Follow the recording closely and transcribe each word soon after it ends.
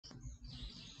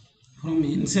from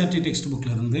Ncert textbook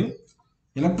la irundhu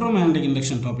electromagnetic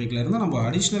induction topic la irundhu நம்ம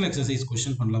additional exercise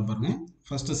question பண்ணலாம் பாருங்க.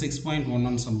 First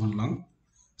 6.11 sum பண்ணலாம்.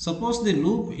 Suppose the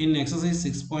loop in exercise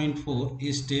 6.4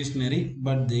 is stationary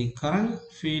but the current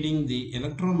feeding the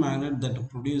electromagnet that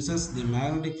produces the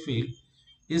magnetic field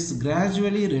is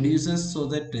gradually reduces so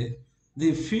that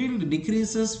the field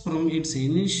decreases from its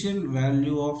initial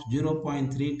value of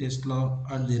 0.3 Tesla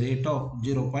at the rate of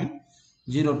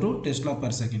 0.02 Tesla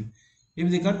per second. If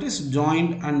the cut is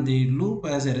joined and the loop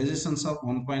has a resistance of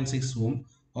 1.6 ohm,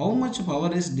 how much power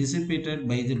is dissipated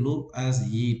by the loop as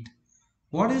heat?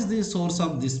 What is the source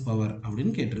of this power?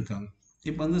 அப்படின்னு கேட்டிருக்காங்க.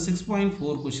 இப்போ வந்து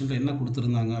 6.4 கொஸ்டின்ல என்ன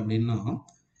கொடுத்துருந்தாங்க அப்படின்னா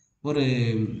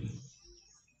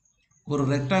ஒரு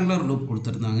rectangular loop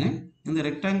கொடுத்துருந்தாங்க. இந்த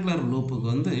ரெக்டாங்குலர் லூப்புக்கு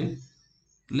வந்து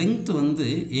லெங்த் வந்து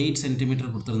 8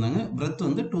 சென்டிமீட்டர் கொடுத்துருந்தாங்க, பிரெத்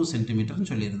வந்து 2 சென்டிமீட்டர்னு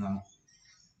சொல்லியிருந்தாங்க.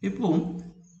 இப்போ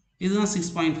இதுதான்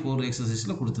 6.4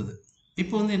 எக்ஸசைஸில் கொடுத்தது.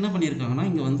 இப்போ வந்து என்ன பண்ணியிருக்காங்கன்னா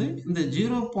இங்கே வந்து இந்த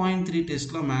 0.3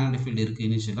 டெஸ்லா மேக்னெட்டிக் ஃபீல்டு இருக்குது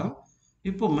இனிஷியலாக.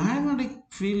 இப்போ magnetic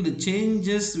field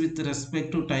changes with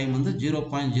respect to time வந்து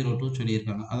 0.02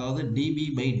 சொல்லியிருக்காங்க. அதாவது டிபி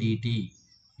பை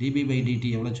டிடி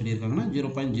எவ்வளோ சொல்லியிருக்காங்கன்னா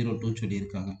 0.02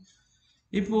 சொல்லியிருக்காங்க.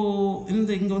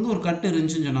 இப்போது இங்கே வந்து ஒரு கட்டு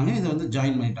இருந்துச்சுன்னு சொன்னாங்க, இதை வந்து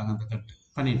ஜாயின் பண்ணிட்டாங்க. அந்த கட்டு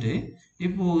பண்ணிவிட்டு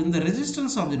இப்போது இந்த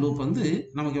ரெசிஸ்டன்ஸ் ஆஃப் தி லூப் வந்து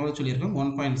நமக்கு எவ்வளோ சொல்லியிருக்காங்க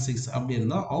 1.6 அப்படி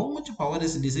இருந்தால் how much power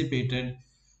is dissipated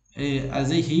as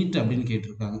a heat அப்படின்னு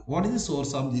கேட்டிருக்காங்க. What is the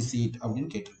source of this heat அப்படின்னு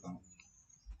கேட்டிருக்காங்க.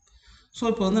 ஸோ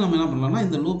இப்போ வந்து நம்ம என்ன பண்ணலாம்னா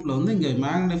இந்த லூப்பில் வந்து இங்கே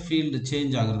மேக்னெட்டிக் ஃபீல்டு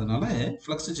சேஞ்ச் ஆகிறதுனால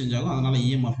ஃப்ளக்ஸ் சேஞ்ச் ஆகும், அதனால்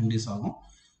இஎம்எஃப் இன்டியூஸ் ஆகும்.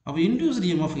 அப்போ இன்டியூஸ்டு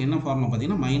இஎம்எஃப் என்ன ஃபார்முலா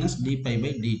பார்த்தீங்கன்னா மைனஸ் டிபை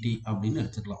பை டிடி அப்படின்னு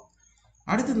எடுத்துக்கலாம்.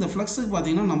 அடுத்து இந்த ஃப்ளக்ஸுக்கு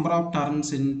பார்த்தீங்கன்னா number of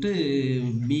turns into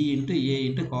B into A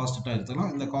into cos theta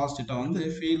எடுத்துக்கலாம். இந்த காஸ் டீட்டா வந்து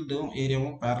ஃபீல்டும்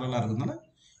ஏரியாவும் பேரலாக இருக்கிறதுனால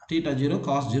டீட்டா 0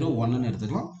 காஸ் 0 1ன்னு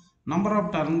எடுத்துக்கலாம். நம்பர்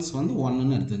ஆஃப் டர்ன்ஸ் வந்து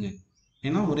 1ன்னு எடுத்துங்க,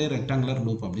 ஏன்னா ஒரே ரெக்டாங்குலர்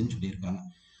லூப் அப்படின்னு சொல்லியிருக்காங்க.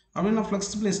 அப்படின்னா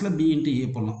ஃப்ளக்ஸ் பிளேஸில் பி இன்ட்டு ஏ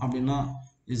போடலாம். அப்படின்னா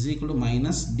is equal to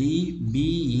minus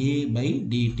DBA by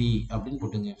DD அப்படின்னு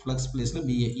போட்டுங்க. ஃப்ளக்ஸ் பிளேஸில்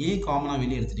பிஏ, ஏ காமனாக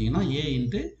வெளியே எடுத்துட்டிங்கன்னா A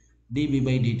into DP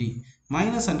by DD.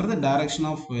 மைனஸ்ன்றது direction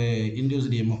of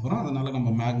induced EMF வரும், அதனால் நம்ம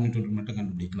மேக்னிடியூட் மட்டும்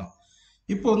கண்டுபிடிக்கலாம்.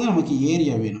 இப்போ வந்து நமக்கு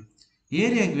ஏரியா வேணும்.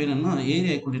 ஏரியாவுக்கு வேணும்னா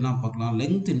ஏரியாவுக்கு கூட என்ன பார்க்கலாம்,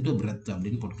 லென்த் இன்ட்டு பிரெத்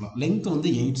அப்படின்னு போட்டுக்கலாம். லென்த்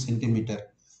வந்து 8 சென்டிமீட்டர்,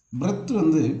 பிரெத்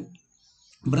வந்து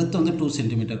 2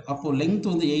 சென்டிமீட்டர். அப்போது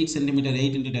லென்த் வந்து 8 centimetre,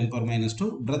 8 into 10 power minus 2,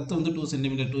 breadth வந்து 2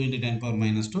 சென்டிமீட்டர், 2 இன்ட்டு 10 பவர்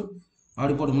மைனஸ் 2.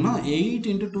 அப்படி போட்டோம்னா 8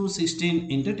 இன்ட்டு 2 16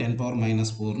 இன்ட்டு 10 பவர்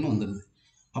மைனஸ் 4ன்னு வந்துடுது.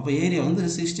 அப்போ ஏரியா வந்து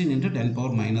 16 இன்ட்டு 10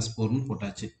 பவர் மைனஸ் 4ன்னு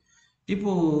போட்டாச்சு.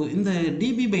 இப்போது இந்த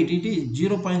டிபி பை டிடி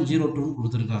 0.02ன்னு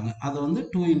கொடுத்துருக்காங்க, அதை வந்து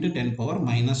 2 இன்ட்டு 10 பவர்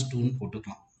மைனஸ் 2ன்னு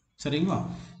போட்டுக்கலாம். சரிங்களா?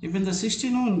 இப்போ இந்த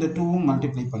 16ம் இந்த 2வும்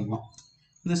மல்டிப்ளை பண்ணலாம்.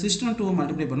 இந்த 16 2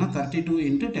 மல்டிப்ளை பண்ணால் 32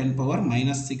 இன்ட்டு 10 பவர்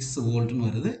மைனஸ் 6 வோல்ட்னு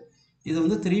வருது. இதை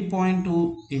வந்து 3.2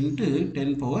 இன்ட்டு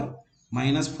 10 பவர்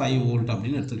மைனஸ் 5 வோல்ட்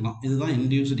அப்படின்னு எடுத்துக்கலாம். இதுதான்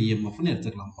இன்டியூஸ்டு இஎம்எஃப்னு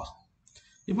எடுத்துக்கலாம்ப்பா.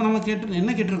 இப்போ நம்ம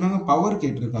என்ன கேட்டிருக்காங்க, பவர்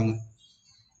கேட்டிருக்காங்க.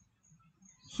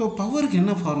 ஸோ பவருக்கு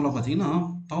என்ன ஃபார்முலா பார்த்தீங்கன்னா,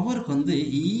 பவருக்கு வந்து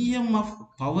EMF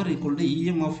power equal to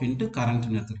EMF into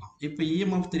கரண்ட்னு எடுத்துக்கலாம். இப்போ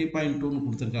இஎம்எஃப் 3.2ன்னு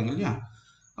கொடுத்துருக்காங்க இல்லையா,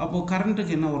 அப்போது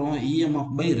கரண்ட்டுக்கு என்ன வரும்,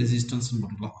 இஎம்எஃப் பை ரெசிஸ்டன்ஸ்னு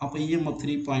போட்டுக்கலாம். அப்போ EMF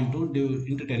 3.2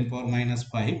 into 10 power minus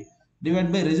 5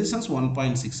 divide by resistance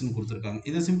 1.6ன்னு கொடுத்துருக்காங்க.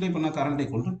 இதை சிம்ப்ளை பண்ணால் current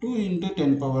equal to 2 into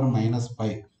 10 power minus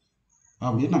 5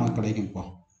 அப்படின்னு நமக்கு கிடைக்கும்ப்பா,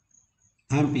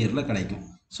 ஆம்பியரில் கிடைக்கும்.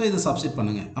 ஸோ இதை சப்ஸ்டிட்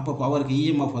பண்ணுங்கள். அப்போ பவருக்கு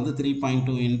இஎம்எஃப் வந்து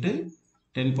 3.2 இன்ட்டு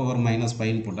 10 பவர் மைனஸ்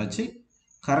 5ன்னு போட்டாச்சு.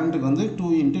 கரண்ட்டுக்கு வந்து 2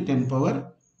 இன்ட்டு 10 பவர்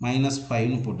மைனஸ்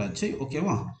 5ன்னு போட்டாச்சு.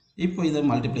 ஓகேவா? இப்போ இதை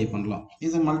மல்டிப்ளை பண்ணலாம்.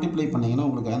 இதை மல்டிப்ளை பண்ணிங்கன்னா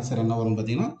உங்களுக்கு ஆன்சர் என்ன வரும்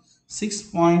பார்த்தீங்கன்னா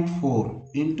 6.4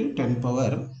 இன்ட்டு 10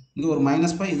 பவர், இங்கே ஒரு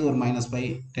மைனஸ் 5, இது ஒரு minus 5,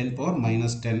 10 power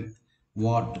minus 10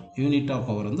 what. Unit of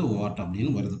power வந்து வாட்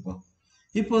அப்படின்னு வருதுப்பா.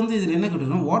 இப்போ வந்து இதில் என்ன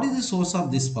கேட்டிருக்கோம், what is the source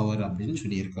of this power அப்படின்னு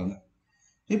சொல்லியிருக்காங்க.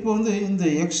 இப்போ வந்து இந்த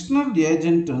எக்ஸ்டர்னல்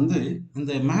ஏஜென்ட் வந்து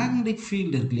இந்த மேக்னெட்டிக்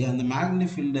ஃபீல்டு இருக்கு இல்லையா, அந்த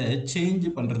மேக்னெட்டிக் ஃபீல்டை சேஞ்ச்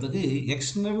பண்ணுறதுக்கு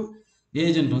எக்ஸ்டர்னல்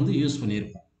ஏஜென்ட் வந்து யூஸ்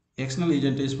பண்ணியிருப்போம். எக்ஸ்டர்னல்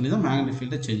ஏஜென்ட் யூஸ் பண்ணி தான் மேக்னெட்டிக்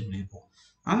ஃபீல்டை சேஞ்ச் பண்ணியிருப்போம்.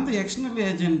 அந்த எக்ஸ்டர்னல்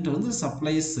ஏஜென்ட் வந்து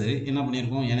சப்ளைஸ் என்ன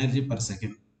பண்ணியிருக்கோம், எனர்ஜி பர்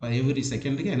செகண்ட், எவ்ரி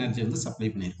செகண்டுக்கு எனர்ஜி வந்து சப்ளை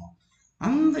பண்ணியிருக்கோம்.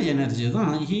 அந்த எனர்ஜி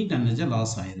தான் ஹீட் எனர்ஜி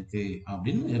லாஸ் ஆகிருக்கு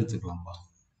அப்படின்னு எடுத்துக்கலாம்ப்பா.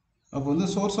 அப்போ வந்து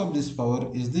source of this power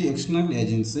is the external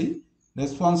agency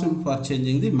responsible for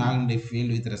changing the magnetic field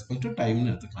with respect to time னு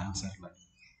எடுத்துக்கலாம் ஆன்சரில்.